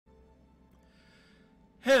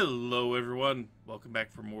Hello everyone, welcome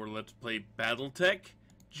back for more Let's Play Battletech.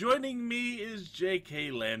 Joining me is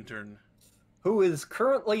JKLantern. Who is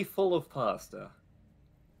currently full of pasta.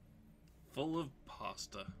 Full of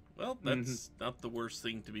pasta. Well, that's not the worst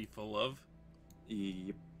thing to be full of.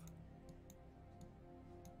 Yep.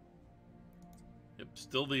 Yep,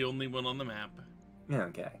 still the only one on the map.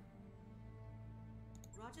 Okay.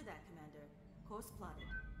 Roger that, Commander. Course plotted.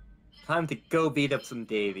 Time to go beat up some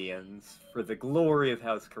Davians for the glory of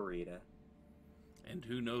House Kurita. And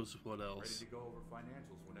who knows what else. Ready to go over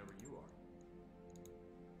financials whenever you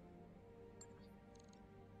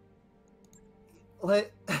are.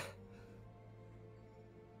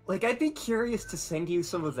 Like, I'd be curious to send you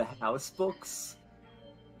some of the house books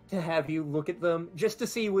to have you look at them, just to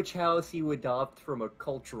see which house you adopt from a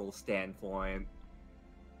cultural standpoint.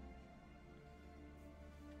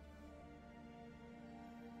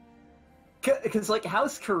 Because, like,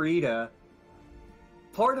 House Kurita,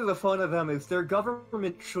 part of the fun of them is their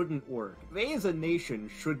government shouldn't work. They as a nation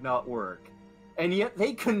should not work. And yet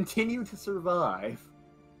they continue to survive.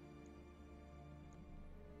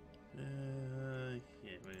 Yeah,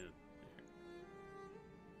 wait.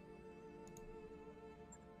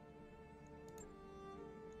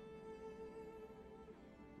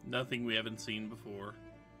 Nothing we haven't seen before.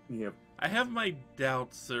 Yep. I have my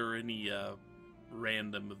doubts there are any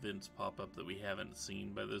random events pop up that we haven't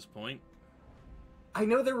seen by this point. I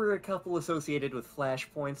know there were a couple associated with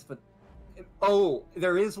flashpoints, but... Oh,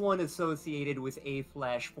 there is one associated with a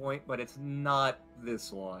flashpoint, but it's not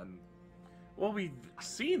this one. Well, we've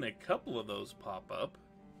seen a couple of those pop up.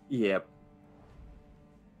 Yep.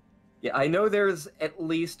 Yeah, I know there's at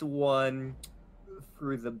least one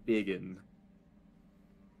through the biggin.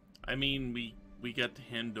 I mean, we got to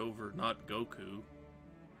hand over not Goku.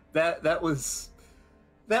 That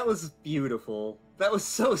was beautiful. That was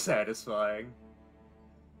so satisfying.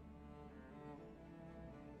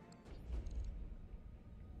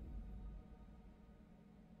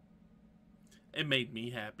 It made me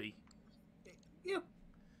happy. Yep.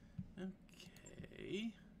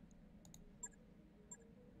 Okay.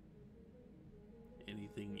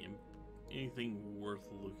 Anything worth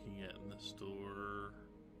looking at in the store?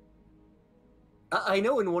 I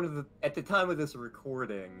know in one of the... At the time of this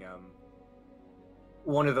recording,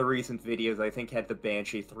 one of the recent videos, I think, had the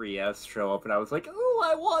Banshee 3S show up, and I was like, "Ooh,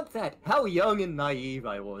 I want that!" How young and naive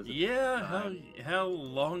I was. Yeah, how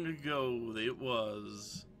long ago it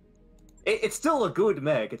was. It's still a good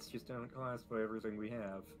mech, it's just outclassed by everything we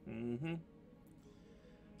have. Mm-hmm.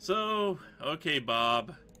 So, okay,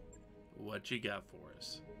 Bob, what you got for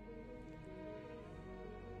us?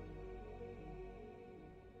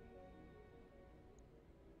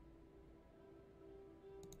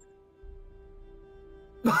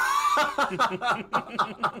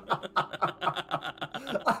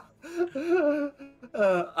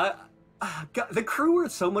 God, the crew are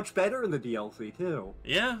so much better in the DLC, too.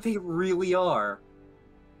 Yeah. They really are.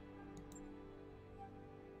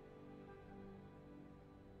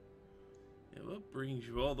 Yeah, what brings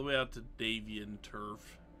you all the way out to Davian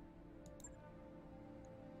turf?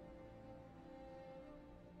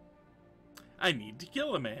 I need to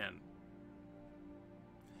kill a man.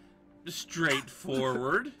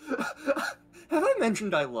 Straightforward. Have I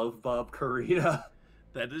mentioned I love Bob Kurita?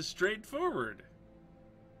 That is straightforward.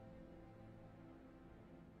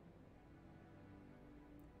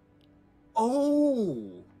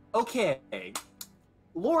 Oh, okay.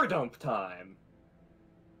 Lore dump time.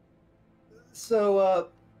 So,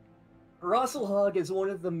 Rosselhog is one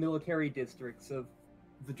of the military districts of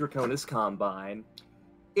the Draconis Combine.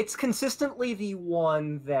 It's consistently the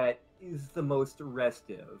one that is the most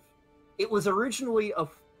restive. It was originally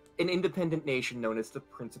an independent nation known as the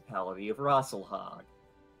Principality of Rosselhog.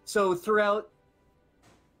 So throughout...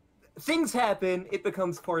 Things happen, it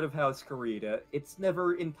becomes part of House Kurita. It's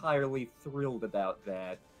never entirely thrilled about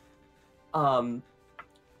that. And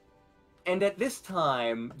at this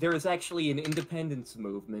time, there is actually an independence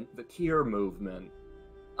movement, the Tyr movement,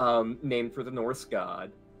 named for the Norse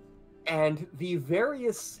god. And the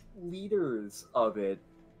various leaders of it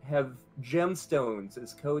have gemstones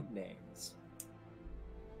as code names.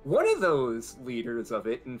 One of those leaders of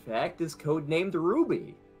it, in fact, is codenamed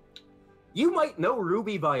Ruby. You might know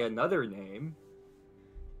Ruby by another name.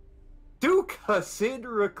 Duke Hasid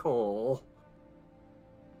Ricol.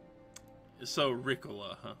 So,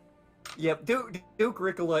 Ricola, huh? Yep, Duke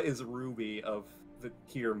Ricola is Ruby of the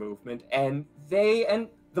Tyr movement, and the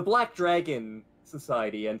Black Dragon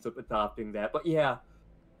Society ends up adopting that. But yeah,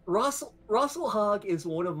 Rosselhog is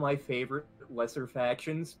one of my favorite lesser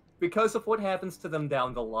factions because of what happens to them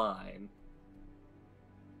down the line.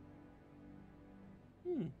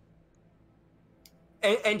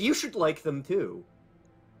 And you should like them too.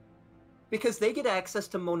 Because they get access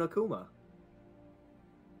to Monokuma.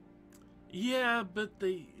 Yeah, but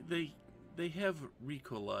they have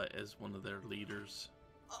Ricola as one of their leaders.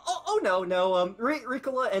 Oh no.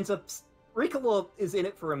 Ricola is in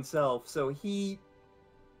it for himself, so he...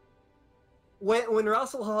 When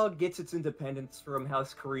Rasselhog gets its independence from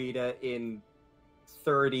House Kurita in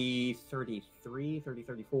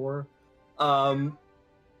 3034,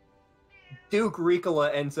 Duke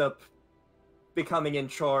Ricola ends up becoming in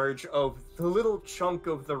charge of the little chunk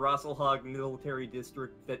of the Rasselhog military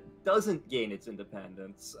district that doesn't gain its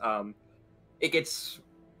independence.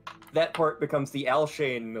 That part becomes the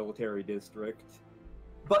Alshane military district.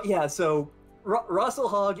 But yeah, so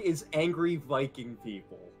Rasselhog is angry Viking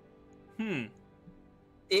people. In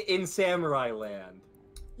Samurai Land.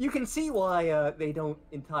 You can see why they don't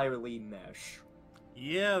entirely mesh.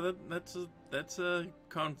 Yeah, that's a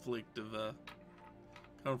conflict in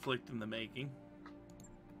the making.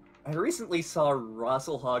 I recently saw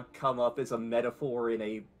Rasselhog come up as a metaphor in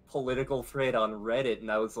a political thread on Reddit,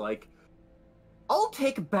 and I was like, I'll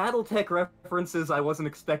take Battletech references I wasn't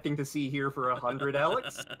expecting to see here for 100,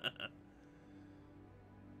 Alex.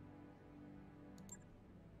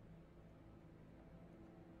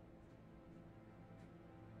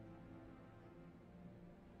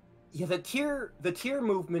 Yeah, the tier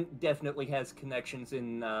movement definitely has connections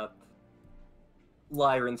in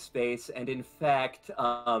Lyran space, and in fact,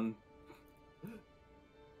 the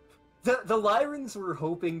Lyrans were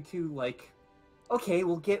hoping to, like, okay,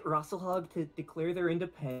 we'll get Rasselhog to declare their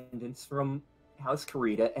independence from House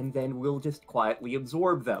Kurita, and then we'll just quietly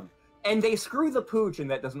absorb them. And they screw the pooch, and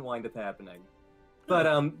that doesn't wind up happening.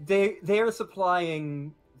 But they are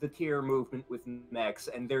supplying the tier movement with mechs,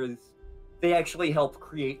 and they actually help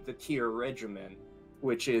create the tier regiment,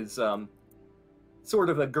 which is sort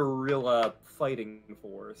of a guerrilla fighting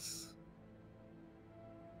force.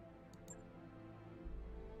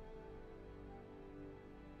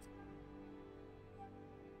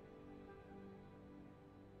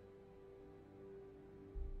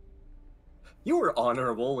 You were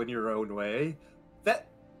honorable in your own way.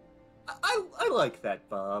 I like that,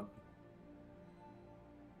 Bob.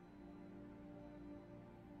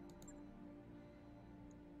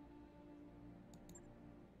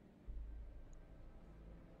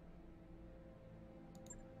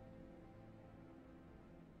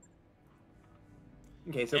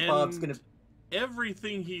 Okay, so Bob's gonna...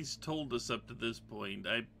 Everything he's told us up to this point,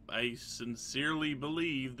 I sincerely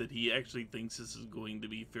believe that he actually thinks this is going to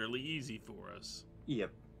be fairly easy for us.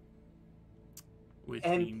 Yep. Which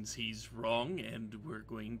means he's wrong, and we're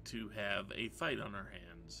going to have a fight on our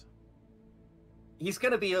hands. He's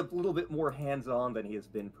going to be a little bit more hands-on than he has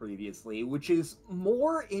been previously, which is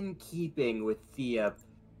more in keeping with the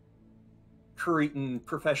Kuritan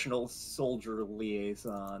professional soldier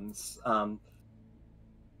liaisons.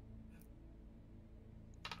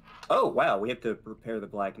 Oh, wow, we have to prepare the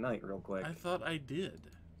Black Knight real quick. I thought I did.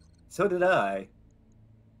 So did I.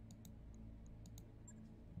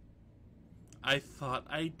 I thought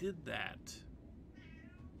I did that.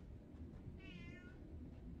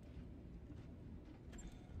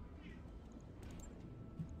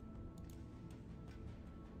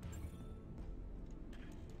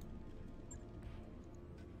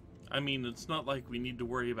 I mean, it's not like we need to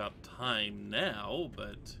worry about time now,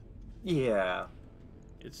 but... Yeah.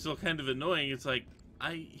 It's still kind of annoying. It's like,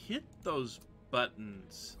 I hit those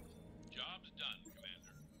buttons. Job's done,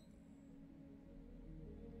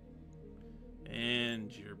 Commander.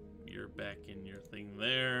 And you're back in your thing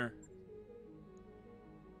there.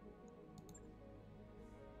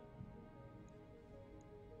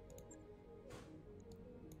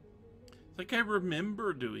 It's like I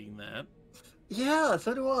remember doing that. Yeah,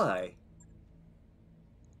 so do I.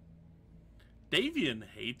 Davian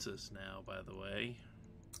hates us now, by the way.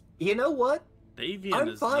 You know what? Davian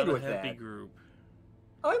is not a happy group.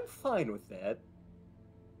 I'm fine with that.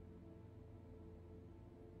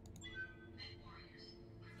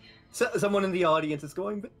 So, someone in the audience is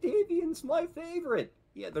going, but Davian's my favorite.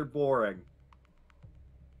 Yeah, they're boring.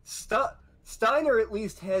 Steiner at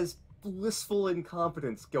least has blissful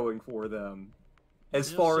incompetence going for them.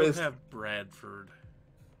 As far as... have Bradford.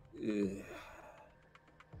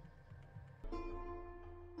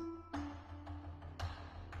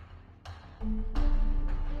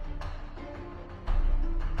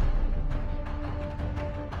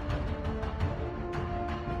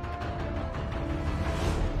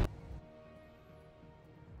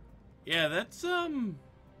 Yeah, that's,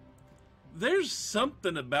 there's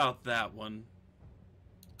something about that one.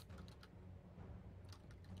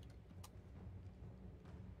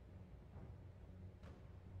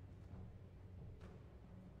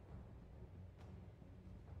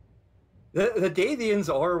 The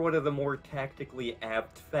Davians are one of the more tactically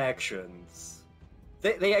apt factions.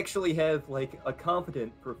 They actually have, like, a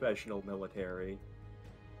competent professional military.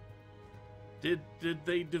 Did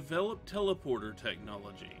they develop teleporter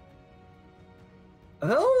technology?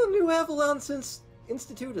 Oh, New Avalon's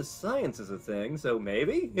Institute of Science is a thing, so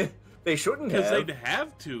maybe? They shouldn't have. Because they'd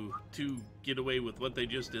have to get away with what they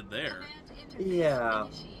just did there. Yeah.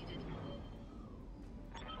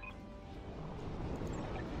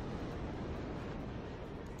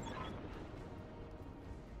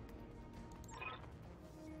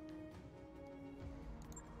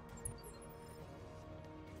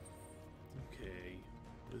 Okay,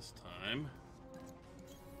 this time.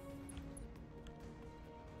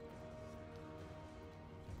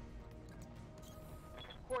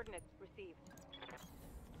 Coordinates received.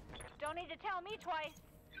 Don't need to tell me twice.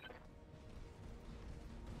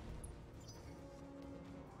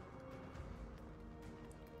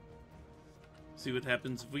 See what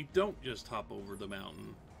happens if we don't just hop over the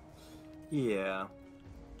mountain. Yeah.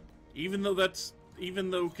 Even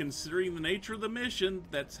though considering the nature of the mission,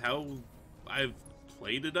 that's how I've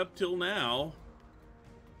played it up till now.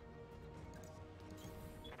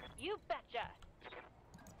 You betcha.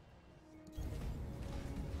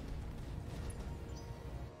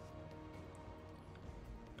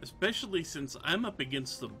 Especially since I'm up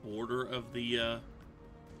against the border of the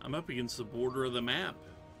map.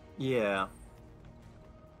 Yeah.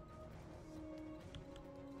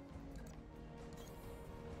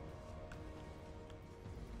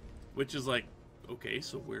 Which is like, okay,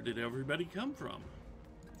 so where did everybody come from?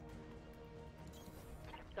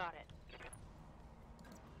 Got it.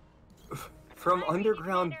 From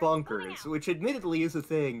underground bunkers, which admittedly is a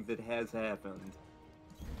thing that has happened.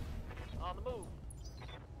 On the move.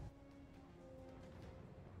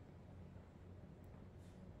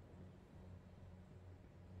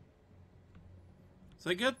 So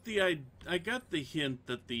I got the hint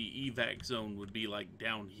that the evac zone would be like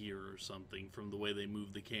down here or something from the way they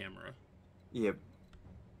moved the camera. Yep.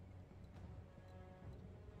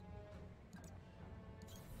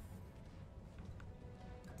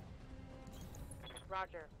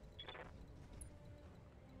 Roger.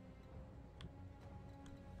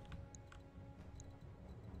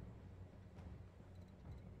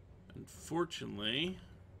 Unfortunately,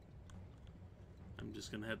 I'm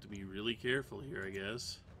just gonna have to be really careful here, I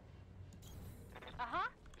guess. Uh-huh.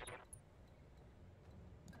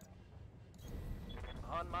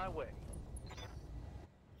 On my way.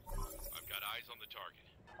 I've got eyes on the target.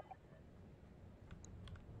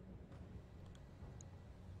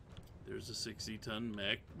 There's a 60-ton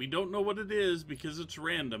mech. We don't know what it is because it's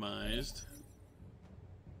randomized.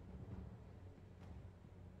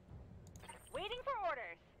 Waiting for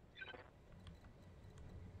orders.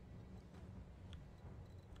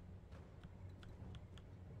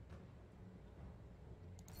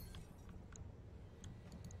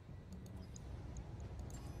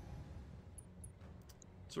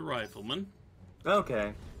 It's a rifleman.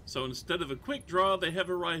 Okay. So instead of a quick draw, they have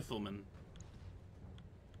a rifleman.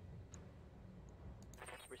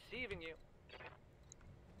 Receiving you.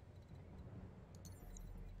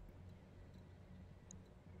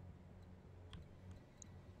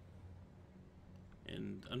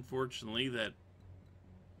 And unfortunately, that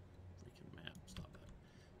freaking map, stop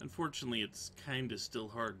that. Unfortunately, it's kind of still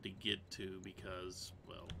hard to get to because,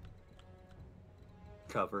 well,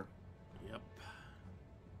 Cover. yep.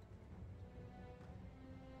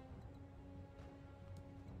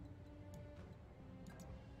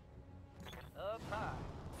 Up high.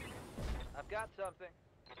 I've got something.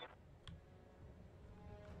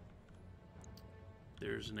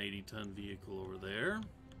 There's an 80-ton vehicle over there.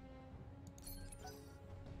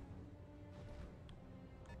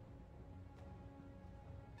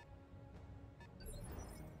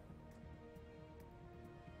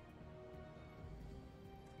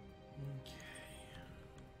 Okay.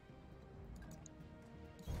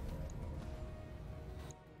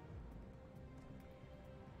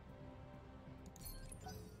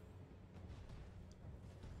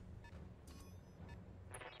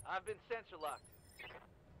 I've been sensor locked.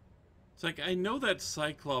 It's like, I know that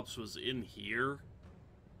Cyclops was in here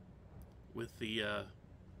with the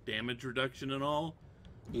damage reduction and all,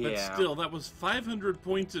 but Yeah. still, that was 500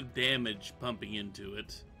 points of damage pumping into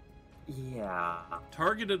it. Yeah.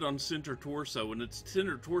 Targeted on center torso, and its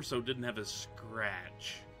center torso didn't have a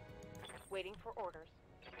scratch. Waiting for orders.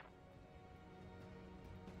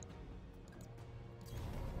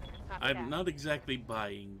 Copy I'm that. not exactly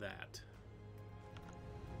buying that.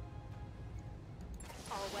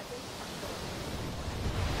 All weapons.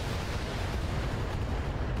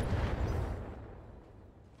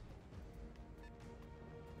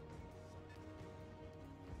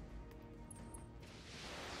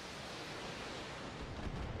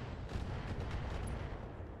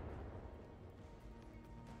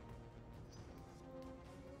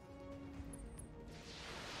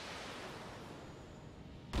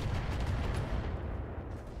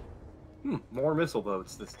 More missile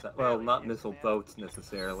boats this time. Well, Barely, not yes, missile ma'am. boats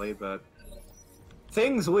necessarily, but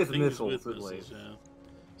things with Things missiles with at least. yeah.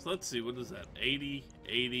 So let's see, what is that? 80,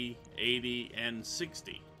 80, 80, and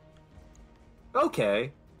 60.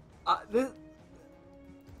 Okay. I'm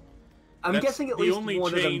That's guessing at the least only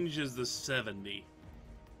one of them. change is the 70.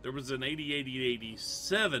 There was an 80, 80, 80,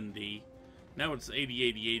 70. Now it's 80,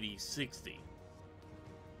 80, 80, 60.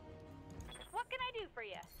 What can I do for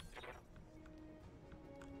you?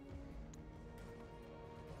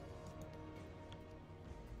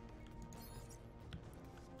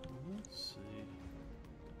 Let's see.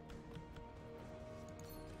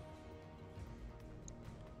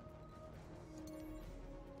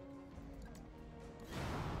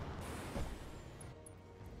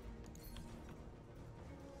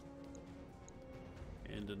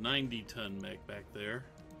 And a 90-ton mech back there.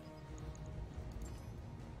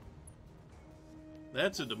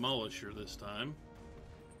 That's a demolisher this time.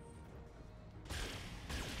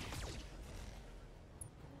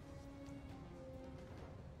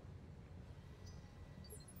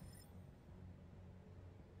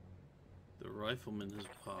 The rifleman has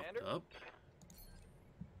popped Commander? up.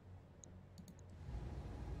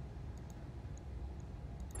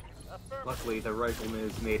 Affirmative. Luckily, the rifleman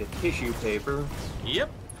is made of tissue paper. Yep.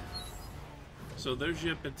 So there's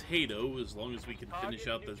your potato, as long as we can finish Target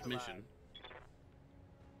out this neutralized. mission.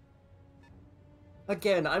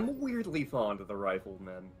 Again, I'm weirdly fond of the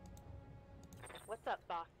rifleman. What's up,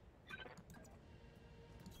 boss?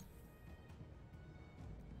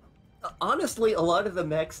 Honestly, a lot of the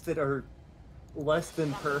mechs that are less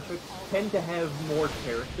than perfect tend to have more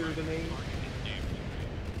character to me.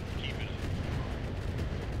 Keep it up.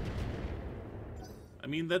 I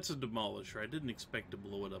mean, that's a demolisher. I didn't expect to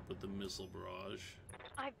blow it up with the missile barrage.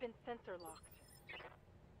 I've been sensor locked.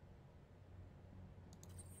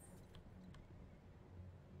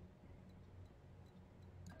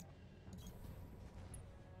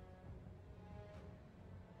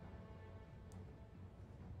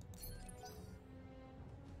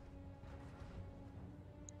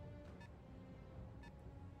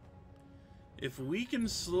 If we can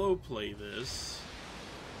slow play this...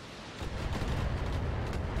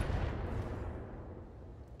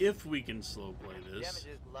 If we can slow play this...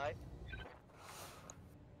 Damages light.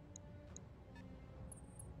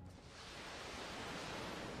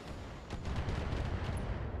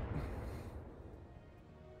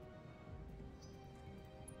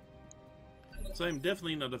 So I'm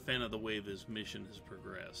definitely not a fan of the way this mission has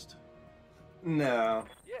progressed. No.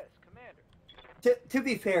 Yes, Commander. To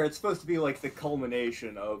be fair, it's supposed to be like the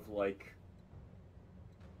culmination of like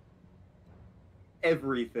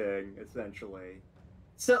everything, essentially.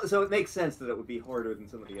 So it makes sense that it would be harder than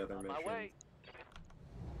some of the other On my missions. way.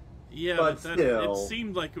 Yeah, But but still. it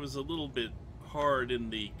seemed like it was a little bit hard in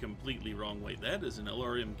the completely wrong way. That is an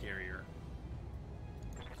LRM carrier.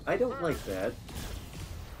 I don't like that.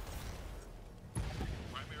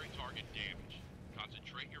 Primary target damage.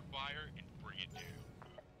 Concentrate your fire and bring it down.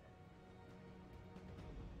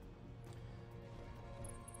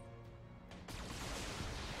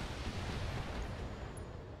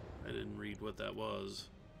 I didn't read what that was.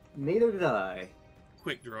 Neither did I.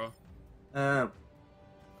 Quick draw.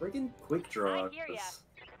 Friggin' quick draw. I hear ya. 'cause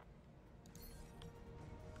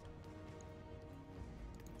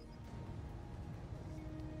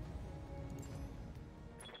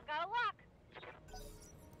Got a lock.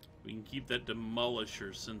 We can keep that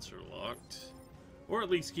demolisher sensor locked. Or at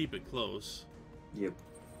least keep it close. Yep.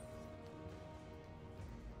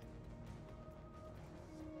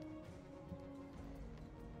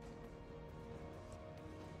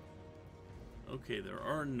 Okay, there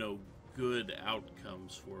are no good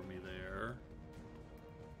outcomes for me there.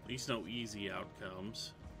 At least no easy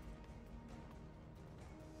outcomes.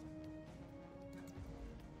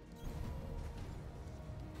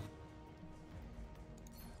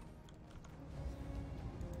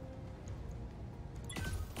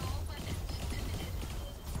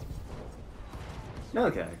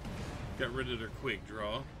 Okay. Got rid of their quick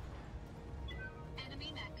draw.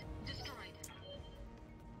 Enemy mech destroyed.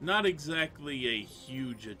 Not exactly a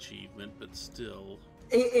huge achievement, but still.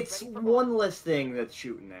 It's one less thing that's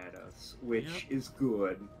shooting at us, which Yep. is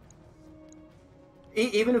good.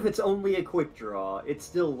 Even if it's only a quick draw, it's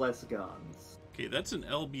still less guns. Okay, that's an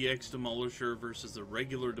LBX demolisher versus a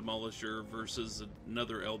regular demolisher versus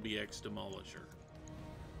another LBX demolisher.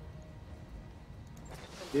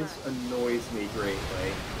 This annoys me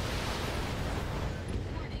greatly.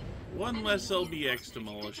 Warning. One less LBX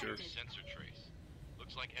demolisher. Sensor trace.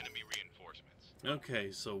 Looks like enemy reinforcements.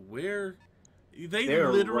 Okay, so where... They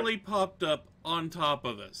They're literally popped up on top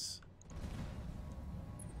of us.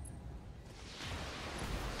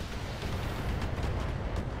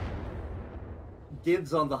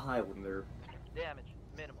 dibs on the Highlander. Damage,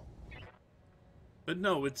 minimal. But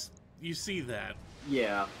no, it's... You see that.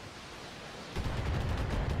 Yeah.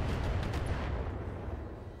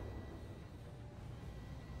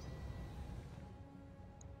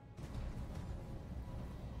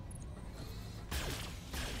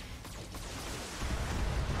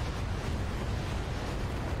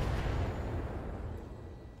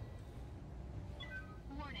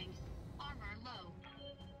 Warning. Armor low.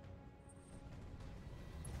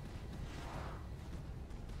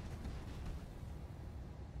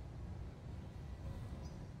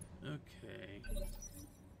 Okay.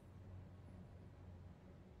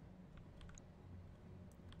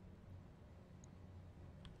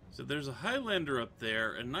 So there's a Highlander up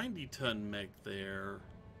there, a 90-ton mech there.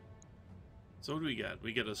 So what do we got?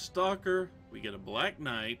 We get a Stalker, we get a Black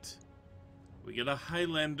Knight, we get a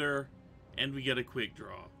Highlander, and we get a Quick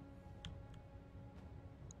Draw.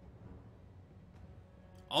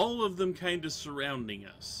 All of them kind of surrounding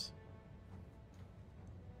us.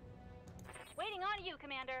 Waiting on you,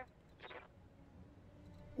 Commander.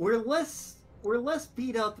 We're less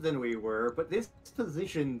beat up than we were, but this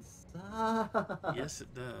position sucks. Yes, it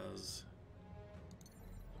does.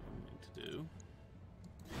 What I'm going to do.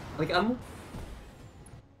 Like,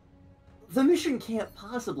 the mission can't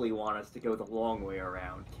possibly want us to go the long way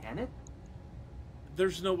around, can it?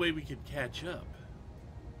 There's no way we could catch up.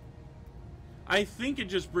 I think it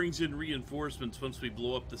just brings in reinforcements once we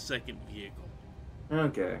blow up the second vehicle.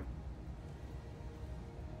 Okay.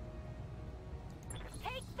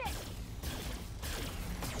 Take this!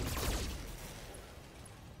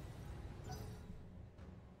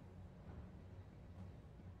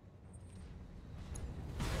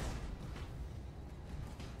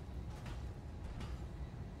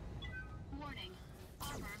 Warning.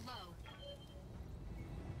 Armor low.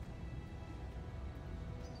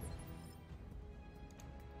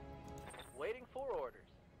 Waiting for orders.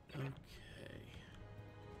 Okay.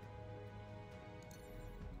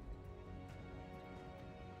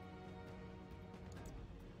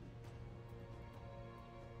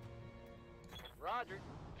 Roger.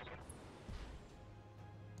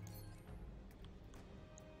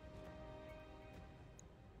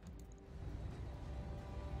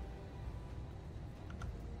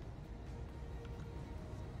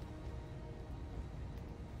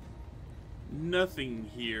 Nothing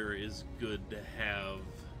here is good to have.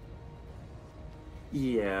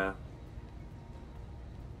 Yeah.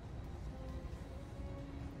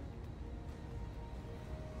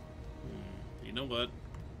 You know what?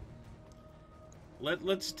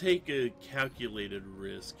 Let's take a calculated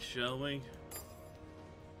risk, shall we?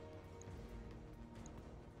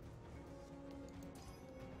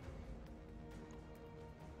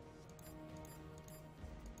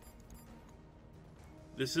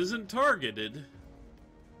 This isn't targeted,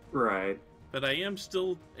 Right. but I am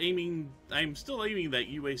still aiming. I'm still aiming that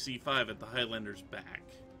UAC-5 at the Highlander's back,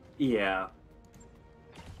 Yeah.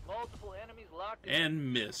 Multiple enemies locked in.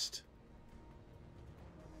 and missed.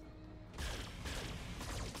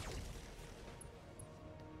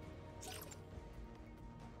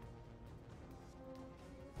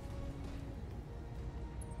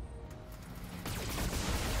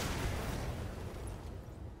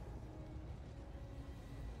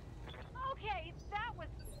 Okay, that was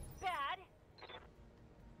bad.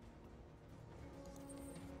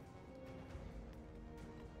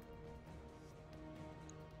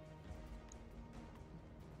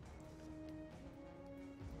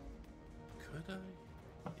 Could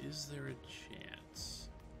I? Is there a chance?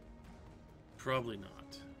 Probably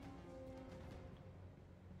not.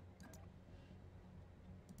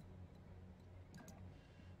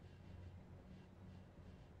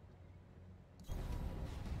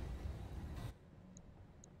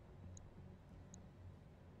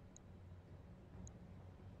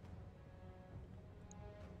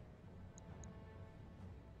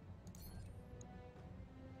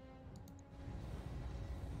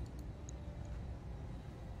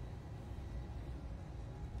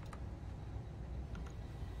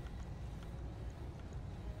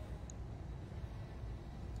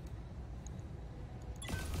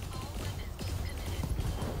 All weapons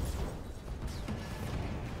committed.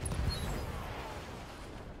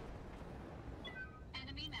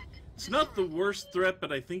 Enemy mech. It's not the destroyed. worst threat,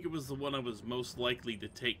 but I think it was the one I was most likely to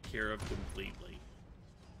take care of completely.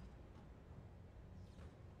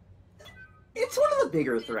 It's one of the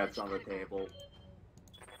bigger threats on the table.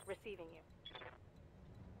 Receiving you.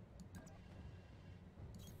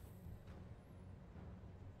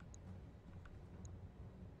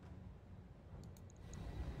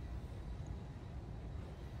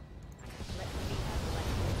 Let's see how you like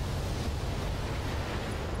this.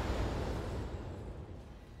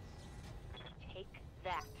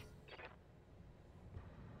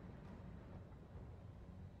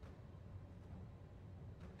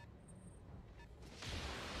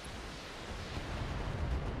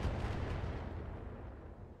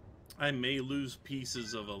 I may lose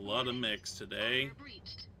pieces of a lot of mechs today. Armor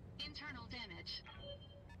breached. Internal damage.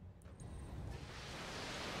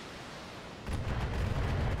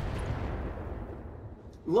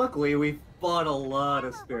 Luckily, we've bought a lot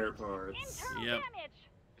of spare parts. Internal Yep. damage.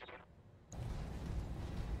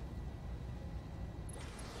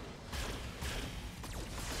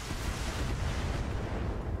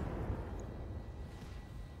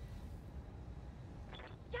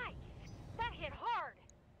 Yikes! That hit hard.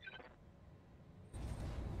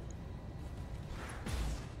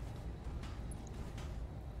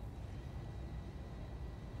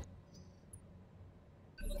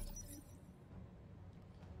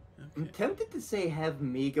 I'm Okay. tempted to say have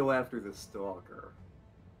me go after the Stalker.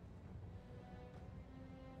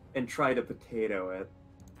 And try to potato it.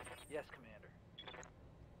 Yes, Commander.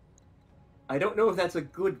 I don't know if that's a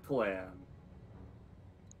good plan.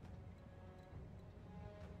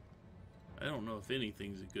 I don't know if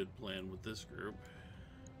anything's a good plan with this group.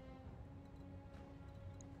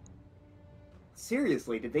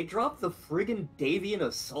 Seriously, did they drop the friggin' Davian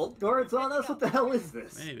assault guards on us? What the hell is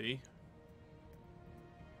this? Maybe.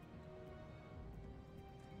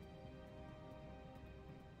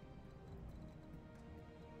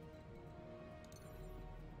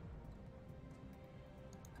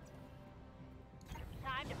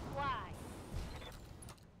 Time to fly.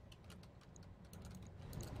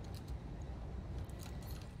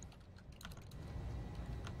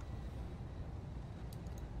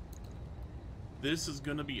 This is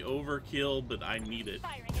gonna be overkill, but I need it.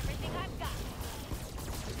 Firing everything I've got.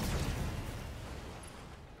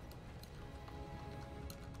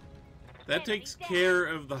 That takes care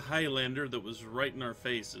of the Highlander that was right in our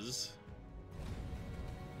faces.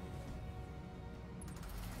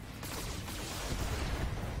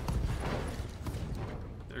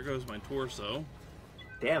 There goes my torso.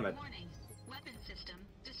 Damn it. Warning. Weapon system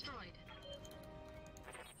destroyed.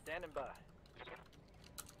 Standing by.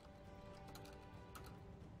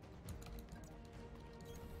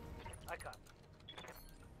 I caught.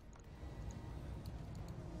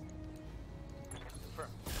 Confirm.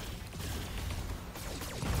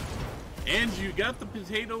 And you got the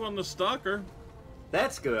potato on the stalker.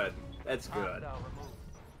 That's good. That's good. Hostile removed.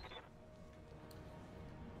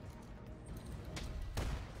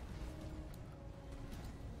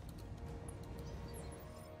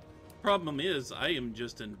 Problem is, I am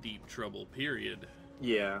just in deep trouble, period.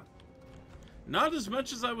 Yeah. Not as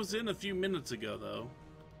much as I was in a few minutes ago, though.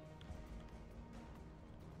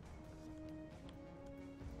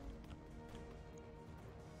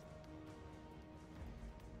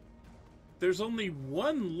 There's only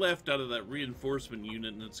one left out of that reinforcement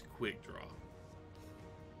unit, and it's a quick draw.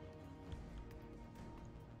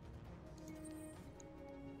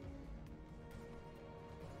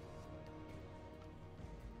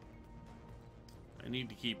 I need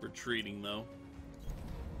to keep retreating, though.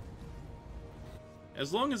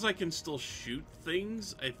 As long as I can still shoot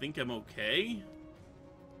things, I think I'm okay.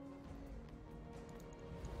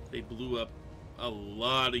 They blew up a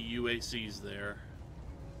lot of UACs there.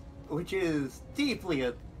 Which is deeply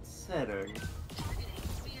upsetting. Targeting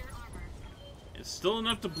spear armor. It's still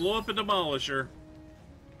enough to blow up a demolisher.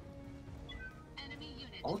 Enemy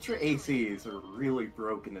unit. Ultra destroyed. ACs are really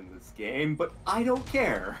broken in this game, but I don't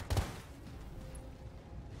care.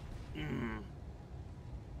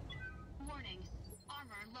 Warning.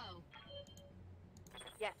 Armor low.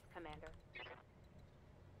 Yes, Commander.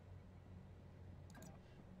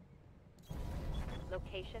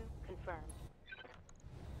 Location confirmed.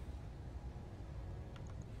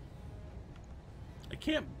 I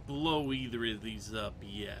can't blow either of these up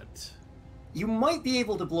yet. You might be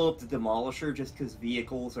able to blow up the Demolisher just because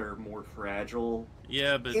vehicles are more fragile.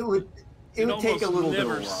 Yeah, but It would take a almost little bit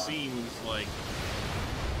never of luck. seems like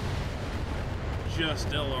just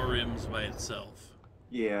LRMs by itself.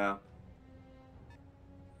 Yeah.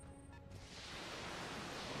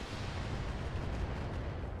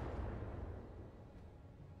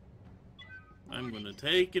 I'm gonna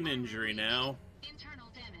take an injury now. Internal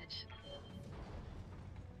damage.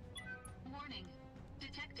 Warning.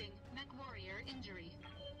 Detecting mech warrior injury.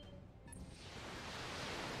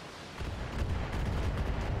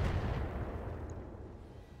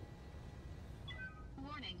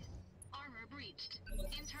 Warning. Armor breached.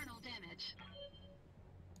 Internal damage.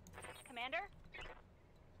 Commander?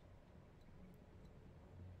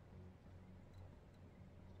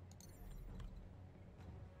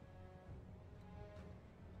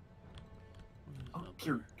 Oh,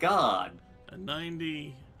 dear God. A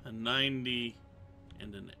 90, a 90,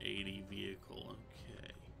 and an 80 vehicle.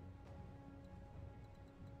 Okay.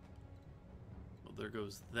 Well, there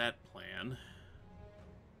goes that plan.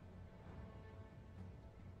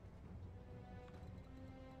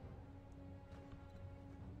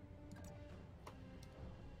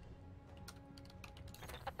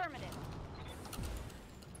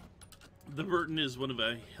 The Burton is one of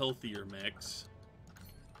the healthier mechs.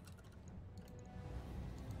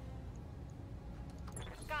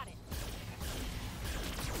 Got it.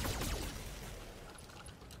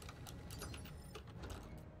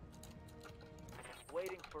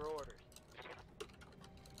 Waiting for orders.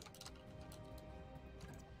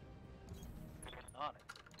 On it.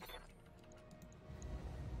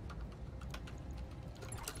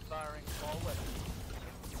 Firing all weapons.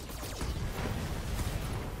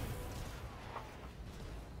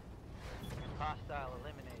 Hostile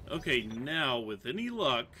eliminated. Okay, now with any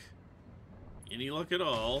luck at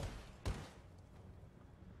all,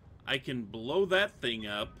 I can blow that thing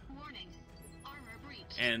up Warning. Armor breach.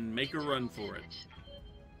 and make a run for it. Damage.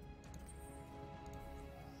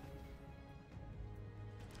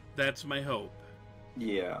 That's my hope.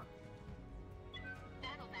 Yeah.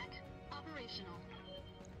 Battle mech operational.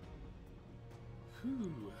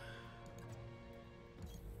 Whew.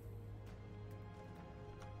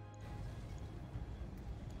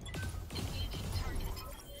 Engaging target.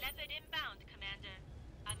 Leopard inbound, Commander.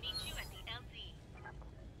 I'll meet you at the LZ.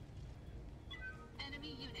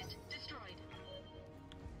 Enemy unit destroyed.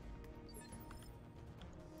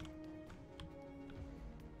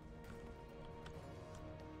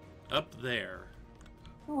 Up there.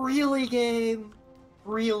 Really, game?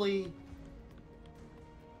 Really?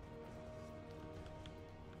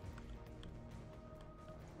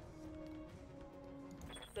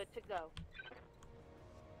 Good to go.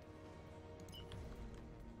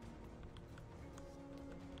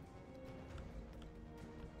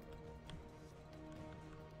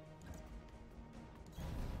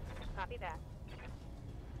 Copy that.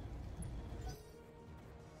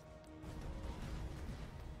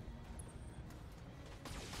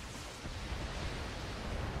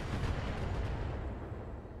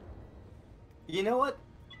 You know what?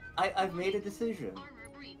 I've made a decision. Armor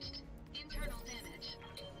breached. Internal damage.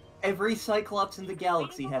 Every Cyclops in the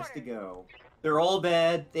galaxy has to go. They're all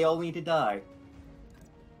bad, they all need to die.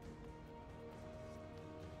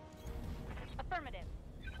 Affirmative.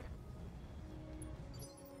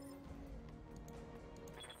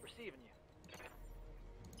 Receiving you.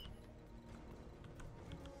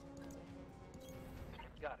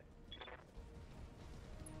 Got it.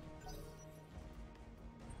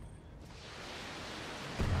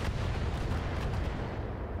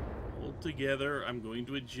 Hold together. I'm going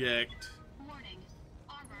to eject. Warning.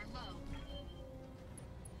 Armor low.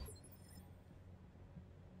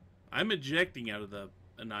 I'm ejecting out of the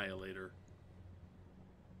Annihilator.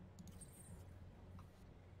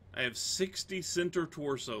 I have 60 center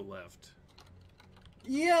torso left.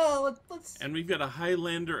 Yeah, let's... And we've got a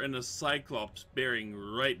Highlander and a Cyclops bearing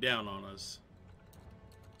right down on us.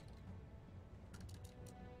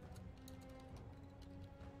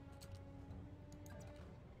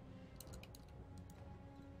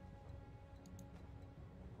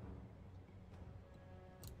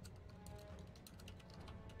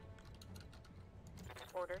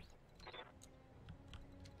 Orders.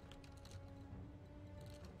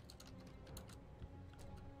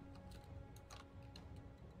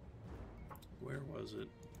 Where was it?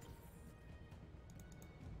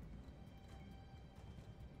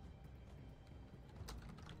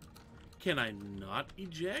 Can I not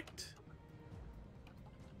eject?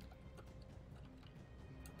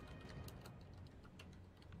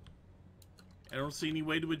 I don't see any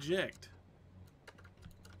way to eject.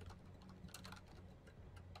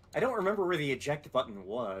 I don't remember where the eject button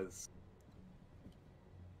was.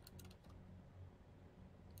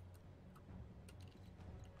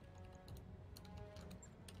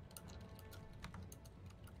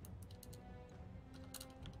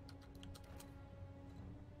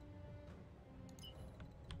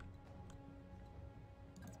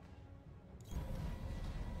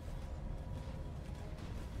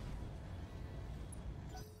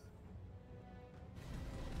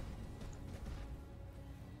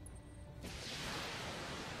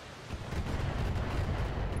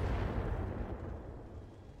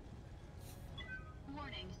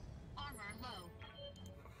 Warning. Armor low.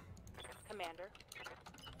 Commander.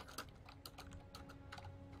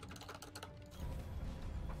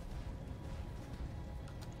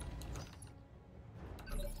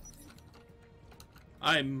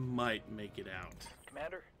 I might make it out.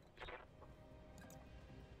 Commander?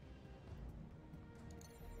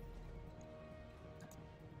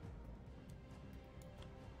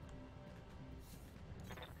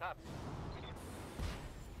 Copy.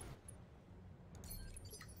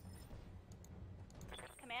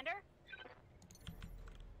 Commander?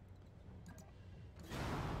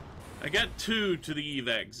 I got 2 to the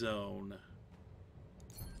evac zone.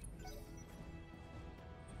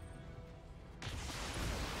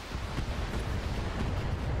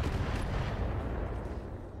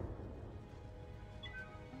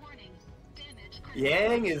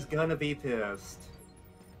 Yang is gonna be pissed.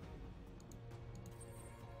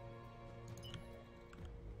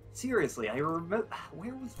 Seriously, I remember.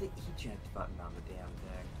 Where was the eject button on the damn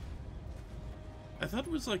thing? I thought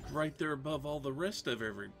it was like right there above all the rest of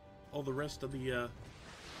the.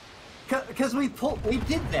 Because we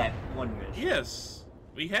did that one mission. Yes,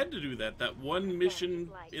 we had to do that. That one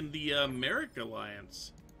mission in the America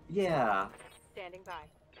Alliance. Yeah. Standing by.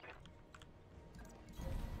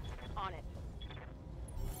 On it.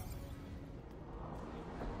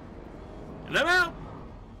 And I'm out.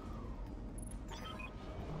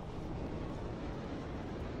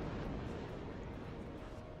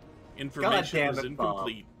 Information damn was it, Bob.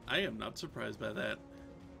 incomplete. I am not surprised by that.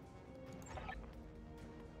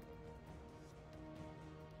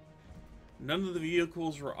 None of the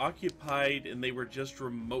vehicles were occupied, and they were just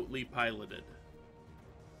remotely piloted.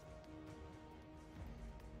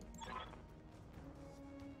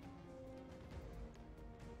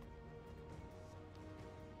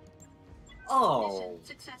 Oh, Mission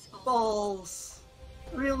successful. balls.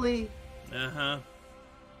 Really? Uh-huh.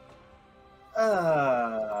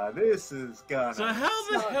 This is gonna So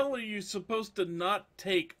how the suck. hell are you supposed to not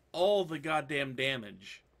take all the goddamn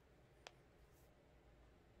damage?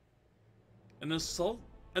 An assault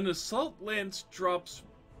lance drops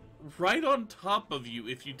right on top of you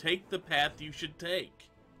if you take the path you should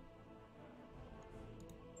take.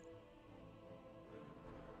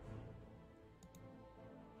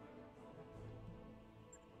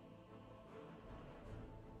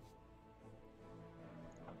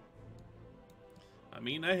 I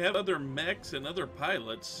mean, I have other mechs and other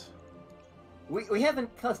pilots. We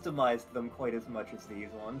haven't customized them quite as much as these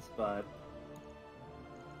ones, but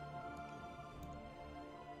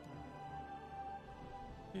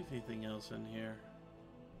Anything else in here?